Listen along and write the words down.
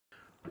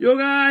Yo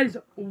guys,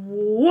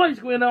 what is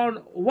going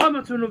on? Welcome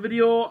back to another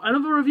video,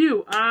 another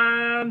review,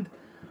 and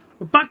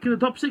we're back in the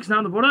top 6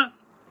 now, the brother.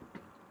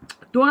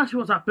 Don't ask me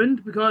what's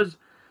happened, because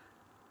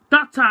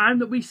that time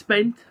that we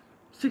spent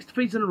 6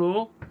 defeats in a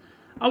row,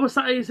 I was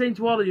sat here saying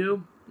to all of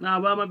you, nah,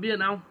 well, might be it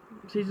now,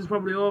 season's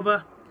probably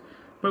over,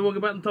 but we'll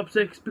get back in the top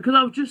 6, because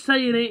I was just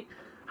saying it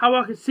how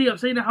I could see it. I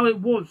was saying it how it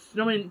was, you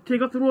know what I mean?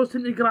 Take off the rose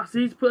tinted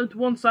glasses, put them to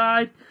one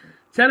side,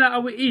 tell it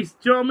how it is,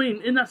 do you know what I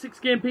mean? In that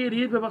 6-game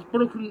period where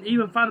Middlesbrough couldn't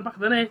even find the back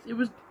of the net, it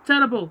was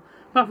terrible.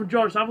 Apart from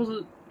George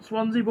Savills at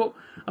Swansea, but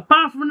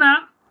apart from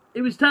that,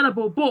 it was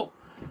terrible. But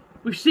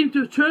we seem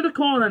to have turned a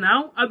corner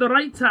now at the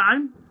right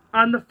time,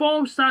 and the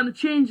form's starting to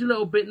change a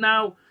little bit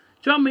now.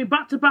 Do you know what I mean?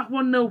 Back-to-back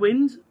 1-0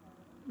 wins,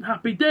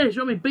 happy days, do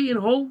you know what I mean?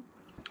 Beating Hull,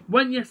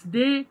 went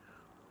yesterday,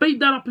 beat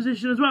that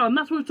opposition as well, and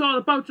that's what it's all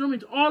about, do you know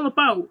what I mean? It's all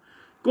about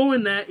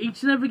going there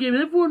each and every game,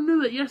 and everyone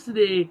knew that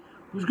yesterday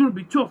was going to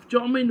be tough, do you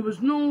know what I mean? There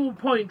was no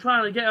point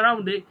trying to get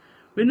around it.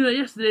 We knew that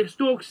yesterday,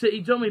 Stoke City,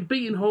 do you know what I mean?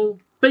 Beating Hull,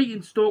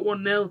 beating Stoke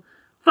 1-0.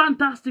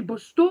 Fantastic,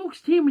 but Stoke's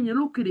team, when you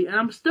look at it, and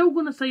I'm still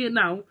going to say it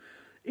now,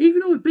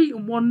 even though we beat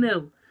them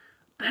 1-0,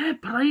 their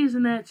players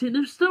in their team,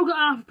 they've still got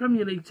half a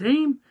Premier League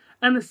team,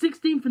 and they're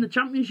 16th in the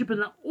Championship,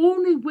 and the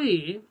only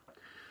way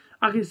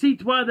I can see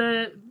to why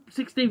they're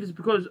 16th is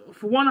because,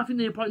 for one, I think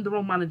they appointed the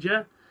wrong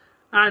manager,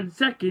 and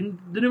second,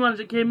 the new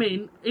manager came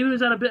in, even though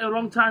he's had a bit of a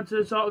long time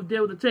to sort of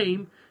deal with the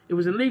team. It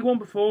was in League One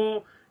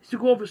before, he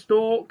took over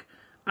Stoke,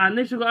 and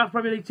they've still got half a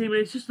Premier League team, and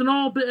it's just an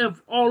all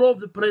over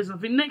the place. And I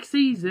think next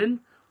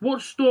season,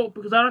 watch Stoke,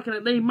 because I reckon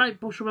that they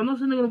might push them. I'm not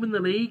saying they're going to win the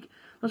league,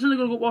 I'm not saying they're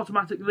going to go up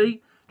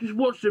automatically, just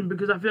watch them,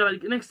 because I feel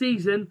like next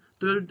season,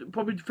 they'll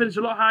probably finish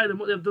a lot higher than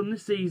what they've done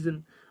this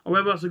season, or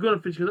wherever else they're going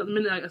to finish, because at the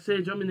minute, like I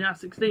said, I'm in the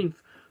 16th.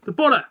 The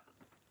Butter,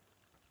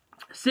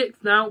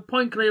 6th now,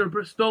 point clear of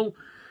Bristol.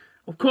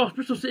 Of course,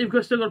 Bristol City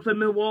have still got to play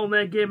Millwall in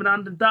their game in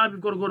hand, and Derby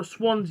have got to go to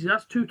Swansea.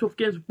 That's 2 tough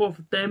games for both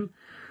of them.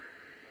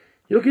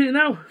 You look at it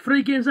now,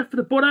 3 games left for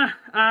the Butter,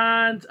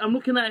 and I'm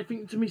looking at it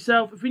thinking to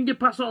myself, if we can get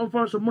past Nottingham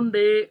Forest on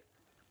Monday,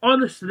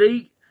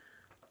 honestly,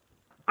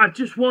 I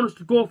just want us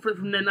to go for it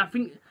from then. I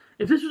think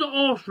if this was a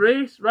horse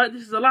race, right,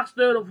 this is the last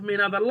hurdle for me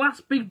now. The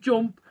last big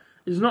jump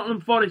is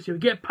Nottingham Forest. If we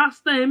get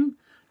past them,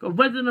 got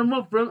Reading and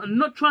Rotherham, I'm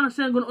not trying to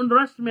say I'm going to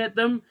underestimate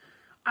them.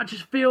 I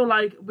just feel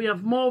like we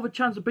have more of a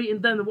chance of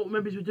beating them than what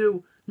maybe we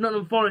do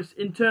Nottingham Forest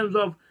in terms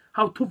of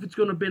how tough it's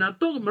going to be. Now,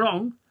 don't get me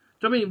wrong,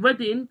 do you know what I mean?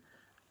 Reading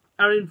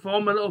are in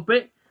form a little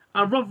bit,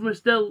 and Rotherham is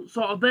still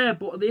sort of there,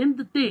 but at the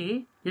end of the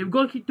day, yeah, we've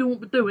got to keep doing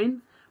what we're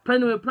doing,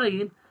 playing the way we're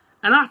playing,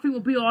 and I think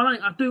we'll be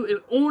alright. I do, it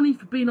only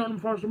for being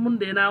Nottingham Forest on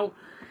Monday. Now,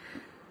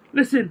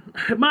 listen,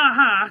 my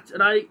heart,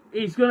 right,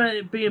 is going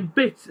to be in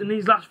bits in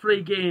these last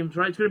 3 games,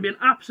 right? It's going to be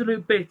an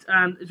absolute bit,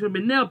 and it's going to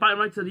be nailed back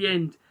right to the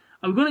end.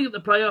 And we're going to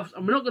get the playoffs,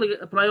 and we're not going to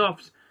get the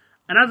playoffs.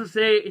 And as I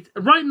say, it's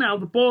right now,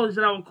 the ball is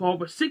in our court.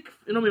 We're 6th,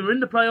 you know what I mean? We're in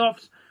the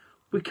playoffs.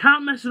 We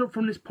can't mess it up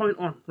from this point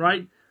on,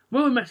 right?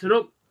 When we mess it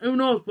up, who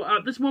knows? But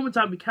at this moment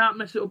in time, we can't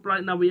mess it up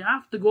right now. We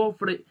have to go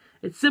for it.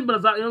 It's simple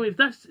as that, you know what I mean? If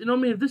that's, you know what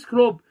I mean? If this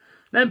club,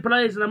 them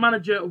players and the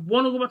manager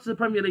want to go back to the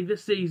Premier League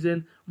this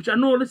season, which I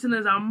know, listen,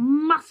 is a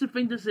massive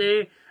thing to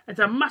say. It's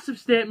a massive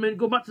statement,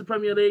 go back to the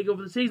Premier League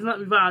over the season that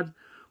we've had.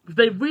 If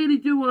they really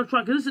do want to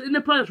try, because in the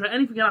playoffs, right,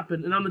 anything can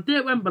happen. And on the day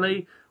at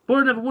Wembley,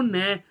 Borough never won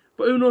there,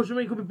 but who knows,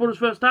 it could be Borough's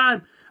first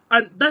time.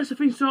 And that's the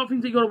thing, sort of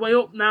things that you got to weigh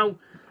up. Now,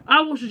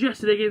 I watched this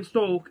yesterday against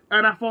Stoke,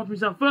 and I thought to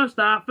myself, first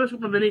half, first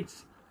couple of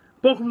minutes,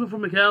 ball comes up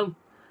from Mikel,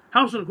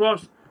 house on the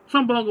cross,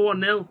 Son Bolonga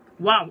 1-0.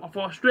 Wow, I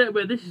thought straight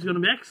away, this is going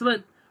to be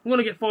excellent. We're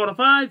going to get 4 or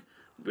 5.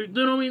 We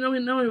don't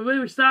know the way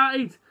we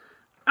started.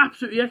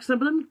 Absolutely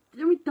excellent, but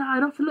then we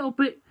died off a little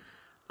bit,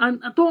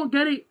 and I don't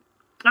get it.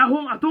 At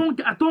home, I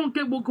don't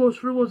get what goes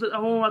through us at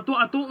home. I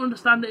don't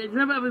understand it. It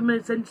never ever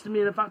made sense to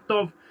me, the fact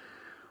of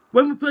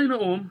when we're playing at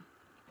home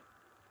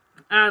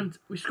and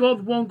we score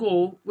the 1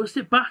 goal, we'll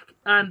sit back,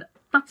 and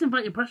that's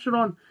inviting pressure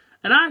on.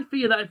 And I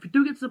feel that if we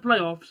do get to the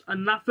playoffs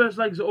and that first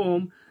leg's at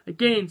home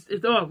against,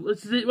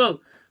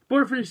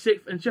 Borough finished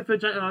 6th and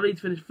Sheffield United or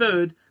Leeds finished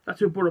 3rd, that's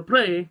who Borough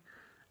play.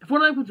 If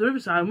we're able to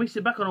Riverside and we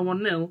sit back on a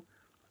 1-0,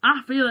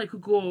 I feel like it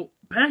could go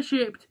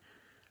pear-shaped.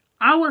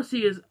 I want to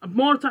see us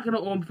more attacking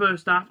at home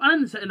first half and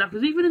in the second half,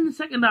 because even in the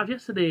second half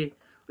yesterday,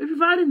 we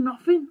provided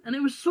nothing, and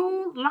it was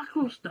so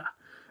lacklustre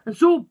and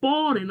so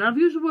boring. And I've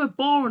used the word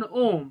boring at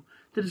home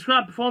to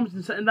describe performance in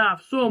the second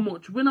half so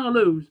much, win or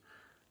lose.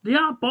 They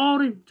are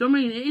boring. Do you know what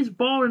I mean? It is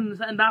boring in the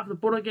second half of the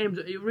Borough games.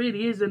 It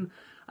really is, and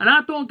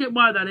I don't get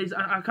why that is.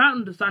 I can't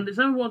understand it. It's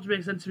never want to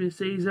make sense to me this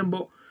season,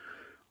 but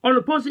on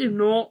a positive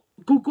note,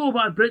 good goal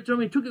by Britt. Do you know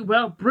what I mean? Took it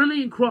well.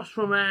 Brilliant cross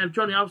from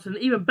Johnny Howson.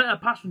 Even better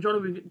pass from John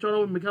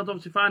Owen Mikel to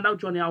obviously find out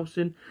Johnny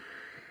Howson.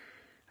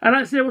 And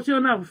like I say, what's he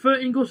on now?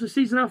 13 goals for the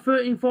season now.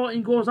 13,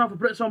 14 goals now for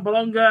Britt on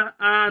Bolonga.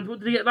 And what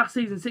did he get last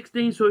season?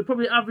 16. So he's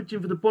probably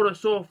averaging for the Borough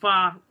so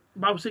far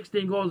about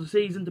 16 goals a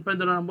season,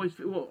 depending on what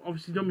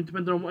obviously don't mean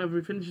depending on whatever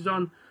he finishes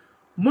on.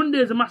 Monday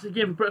is a massive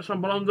game for Britt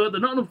on Bolonga. The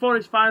Nottingham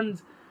Forest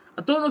fans,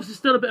 I don't know if there's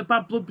still a bit of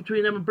bad blood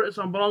between them and Britt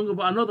on Bolonga,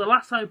 but I know the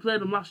last time we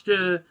played them last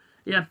year,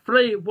 He had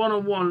 3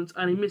 one-on-ones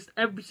and he missed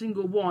every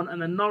single one.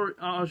 And then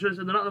I should have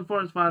said the Nottingham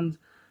Forest fans,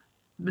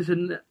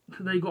 listen,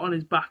 they got on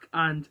his back.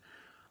 And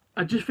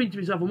I just think to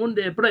myself, on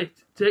Monday, Brit,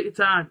 take your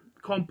time,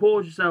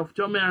 compose yourself.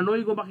 Do you know what I mean? I know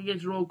you go back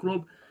against your old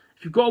club.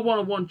 If you've got a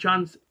one-on-one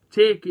chance,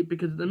 take it,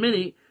 because at the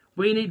minute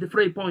we need the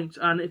 3 points.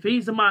 And if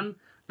he's the man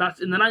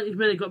that's in the 90th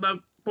minute got that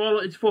ball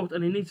at his foot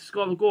and he needs to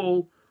score the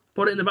goal,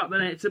 put it in the back of the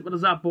net. Simple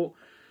as that. But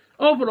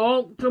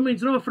overall, do you know what I mean?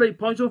 It's another 3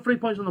 points. Another 3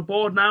 points on the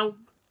board now.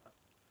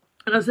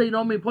 And I say, you know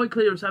what I mean, point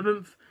clear of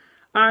 7th.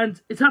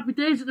 And it's happy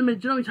days at the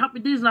minute. Do you know, it's happy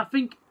days. And I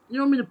think, you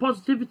know what I mean, the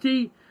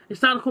positivity is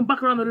starting to come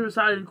back around the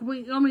Riverside. You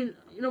know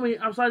what I mean,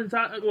 outside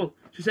inside, well,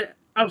 she said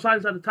outside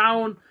inside the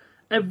town.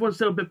 Everyone's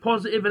still a bit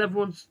positive and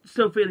everyone's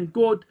still feeling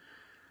good.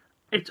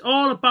 It's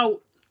all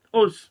about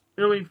us.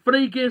 You know what I mean?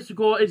 3 games to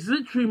go. It's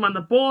literally, man,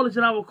 the ball is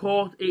in our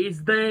court. It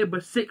is there. We're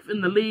 6th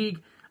in the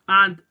league.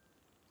 And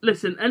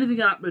listen, anything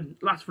can happen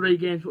last 3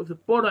 games.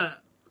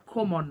 But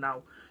come on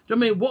now. Do you know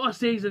what I mean? What a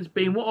season it's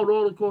been. What a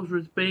roller coaster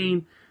it's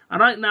been. And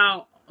right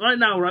now,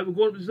 right, we're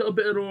going to this little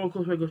bit of a roller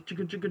coaster where it goes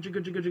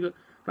chicka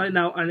right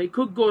now. And it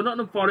could go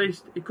Nottingham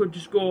Forest. It could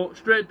just go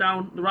straight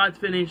down. The ride's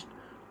finished.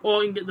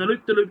 Or you can get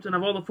the loops and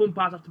have all the fun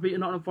parts after beating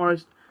Nottingham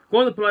Forest.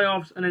 Go in the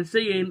playoffs and then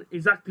seeing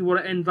exactly what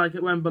it ends like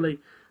at Wembley.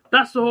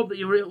 That's the hope that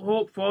you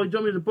hope for. You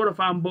don't mean as a Borough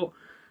fan, but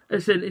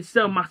listen, it's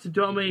still massive.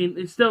 Do you know what I mean?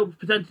 It's still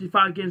potentially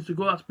 5 games to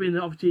go. That's been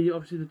obviously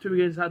the 2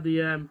 games had the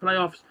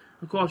playoffs.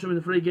 Of course, I mean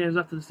the 3 games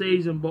after the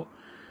season. But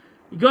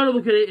you got to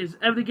look at it as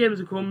every game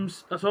as it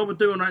comes. That's all we're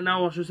doing right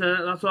now. I should say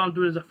that's all I'm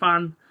doing as a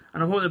fan,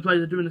 and I hope the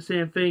players are doing the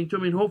same thing. Do you know what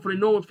I mean? Hopefully,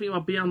 no one's thinking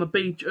about being on the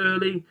beach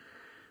early.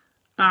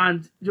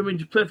 And, do you know what I mean,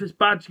 just play for this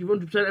badge, give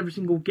 100% every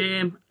single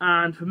game.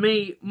 And for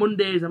me,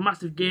 Monday is a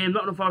massive game.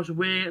 Nottingham Forest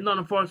away.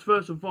 Nottingham Forest,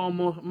 first and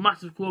foremost,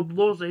 massive club,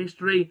 loads of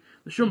history.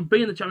 They shouldn't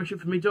be in the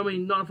Championship for me. Do you know what I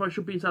mean? Nottingham Forest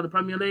should be inside the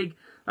Premier League.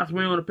 That's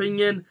my own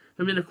opinion.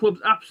 I mean, the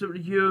club's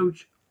absolutely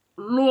huge.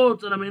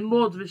 Loads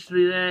of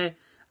history there.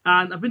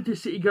 And I've been to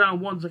City Ground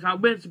once. I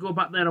can't wait to go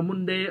back there on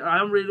Monday. I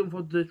am really looking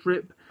forward to the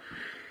trip.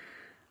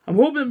 I'm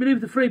hoping to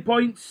leave the 3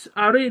 points.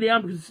 I really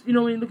am, because, you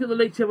know, when you look at the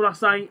league table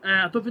last night,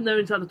 I don't think they're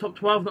inside the top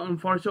 12, Nottingham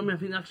Forest. I think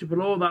they're actually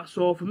below that.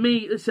 So for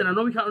me, listen, I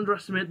know we can't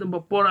underestimate them,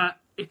 but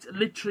it's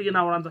literally in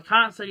our hands. I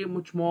can't say it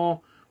much more.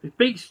 We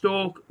beat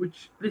Stoke,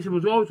 which, listen,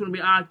 was always going to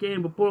be our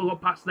game, but Borough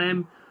got past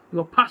them. We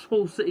got past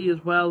Hull City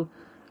as well.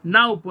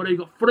 Now, buddy,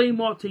 got 3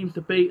 more teams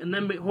to beat, and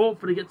then we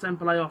hopefully get 10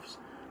 playoffs.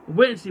 We'll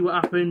wait and see what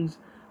happens.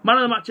 Man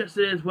of the match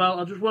yesterday as well.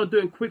 I just want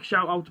to do a quick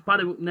shout out to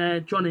Paddy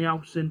McNair, Johnny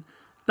Howson,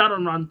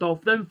 Darren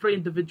Randolph. Them 3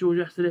 individuals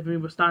yesterday for me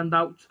were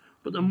standouts.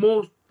 But the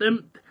most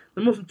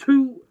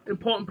 2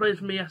 important players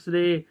for me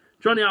yesterday,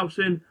 Johnny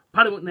Howson,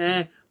 Paddy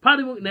McNair.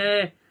 Paddy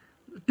McNair,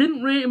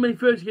 didn't rate him when he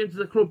first came to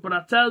the club, but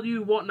I tell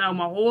you what now,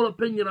 my whole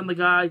opinion on the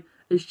guy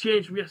has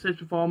changed from yesterday's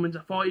performance.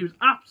 I thought he was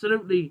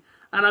absolutely,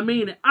 and I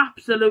mean it,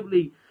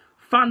 absolutely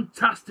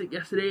fantastic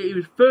yesterday. He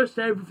was first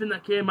to everything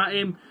that came at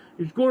him.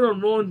 He was going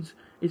on runs.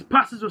 His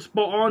passes were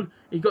spot on.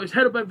 He got his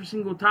head up every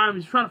single time.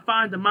 He's trying to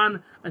find the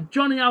man. And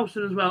Johnny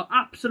Howson as well.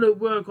 Absolute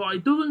workhorse. He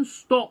doesn't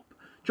stop.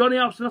 Johnny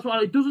Howson, that's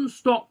what he doesn't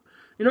stop.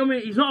 You know what I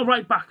mean? He's not a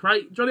right back,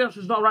 right? Johnny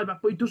Howson's not a right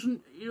back, but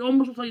he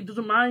almost looks like he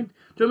doesn't mind.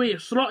 Do you know what I mean?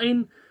 He's slot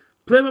in,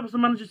 play where the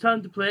manager's telling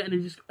him to play, and he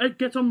just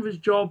gets on with his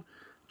job.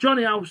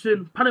 Johnny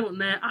Howson, Paddy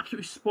McNair,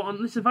 absolutely spot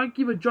on. Listen, if I could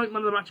give a joint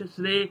man of the match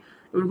yesterday, it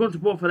would have gone to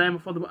both of them. I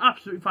thought they were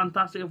absolutely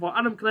fantastic. I thought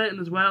Adam Clayton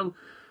as well.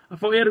 I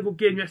thought he had a good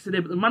game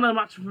yesterday, but the man of the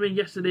match for me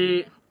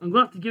yesterday, I'm going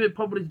to have to give it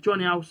probably to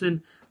Johnny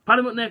Howson.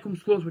 Paddy McNair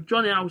comes close with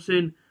Johnny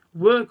Howson.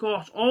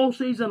 Workhorse all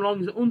season long.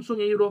 He's an unsung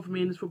hero for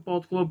me in this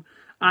football club.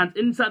 And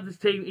inside this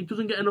team, he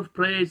doesn't get enough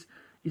praise.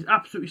 He's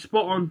absolutely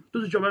spot on.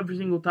 Does his job every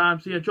single time.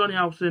 So yeah, Johnny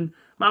Howson,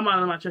 my man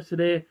of the match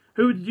yesterday.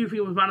 Who did you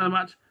think was man of the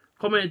match?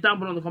 Comment it down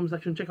below in the comment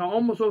section. Check out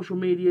all my social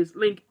medias.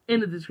 Link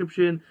in the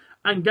description.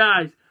 And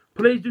guys,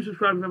 please do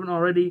subscribe if you haven't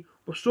already.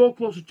 We're so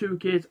close to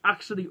 2K, it's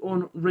actually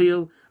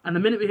unreal. And the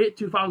minute we hit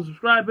 2,000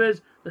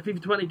 subscribers, the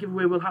FIFA 20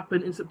 giveaway will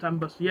happen in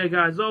September. So yeah,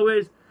 guys, as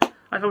always, like,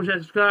 comment, share,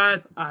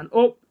 subscribe, and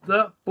up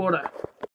the butter.